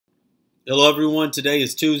Hello, everyone. Today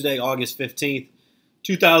is Tuesday, August 15th,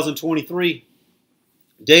 2023.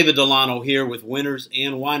 David Delano here with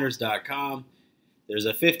winnersandwhiners.com. There's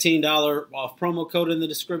a $15 off promo code in the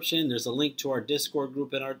description. There's a link to our Discord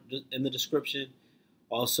group in the description.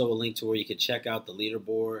 Also, a link to where you can check out the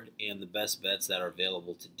leaderboard and the best bets that are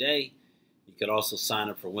available today. You could also sign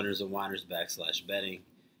up for Winners and Whiners /betting.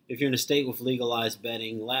 If you're in a state with legalized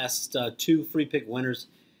betting, last two free pick winners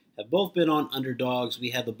have both been on underdogs. We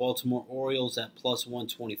had the Baltimore Orioles at plus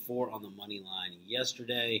 124 on the money line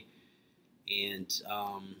yesterday. And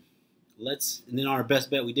then our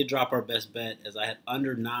best bet, we did drop our best bet as I had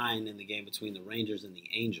under 9 in the game between the Rangers and the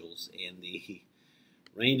Angels. And the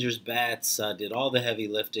Rangers bats did all the heavy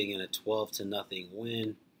lifting in a 12-0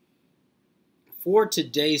 win. For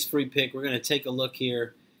today's free pick, we're going to take a look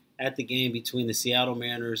here at the game between the Seattle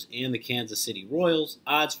Mariners and the Kansas City Royals.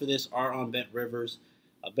 Odds for this are on Bet Rivers.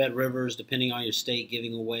 Bet Rivers, depending on your state,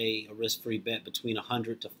 giving away a risk-free bet between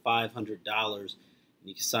 $100 to $500. And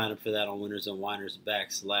you can sign up for that on Winners and Whiners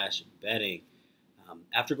 /betting.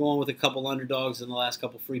 After going with a couple underdogs in the last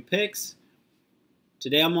couple free picks,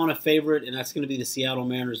 today I'm on a favorite, and that's going to be the Seattle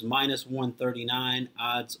Mariners minus 139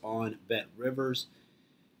 odds on Bet Rivers.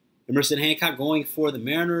 Emerson Hancock going for the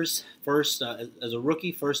Mariners first as a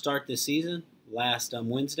rookie, first start this season, last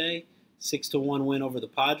Wednesday. 6-1 win over the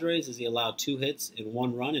Padres as he allowed 2 hits and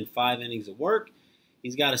 1 run in 5 innings of work.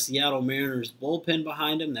 He's got a Seattle Mariners bullpen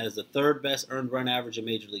behind him that is the third best earned run average in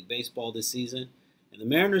Major League Baseball this season. And the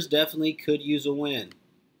Mariners definitely could use a win.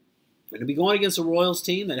 They're going to be going against a Royals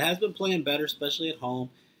team that has been playing better, especially at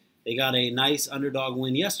home. They got a nice underdog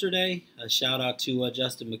win yesterday. A shout out to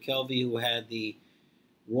Justin McKelvey, who had the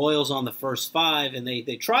Royals on the first 5, and they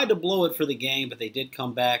tried to blow it for the game, but they did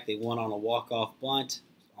come back. They won on a walk-off bunt,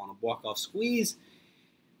 on a walk-off squeeze.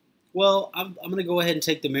 Well, I'm going to go ahead and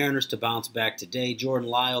take the Mariners to bounce back today. Jordan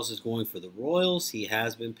Lyles is going for the Royals. He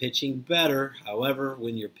has been pitching better. However,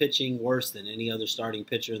 when you're pitching worse than any other starting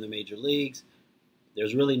pitcher in the major leagues,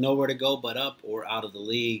 there's really nowhere to go but up or out of the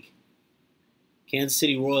league. Kansas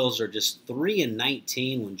City Royals are just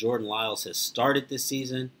 3-19 when Jordan Lyles has started this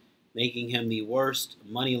season, making him the worst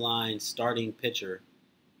money line starting pitcher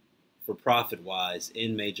for profit-wise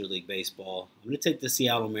in Major League Baseball. I'm going to take the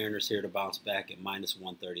Seattle Mariners here to bounce back at minus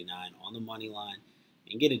 139 on the money line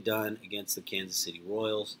and get it done against the Kansas City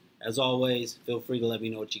Royals. As always, feel free to let me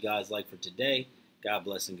know what you guys like for today. God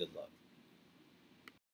bless and good luck.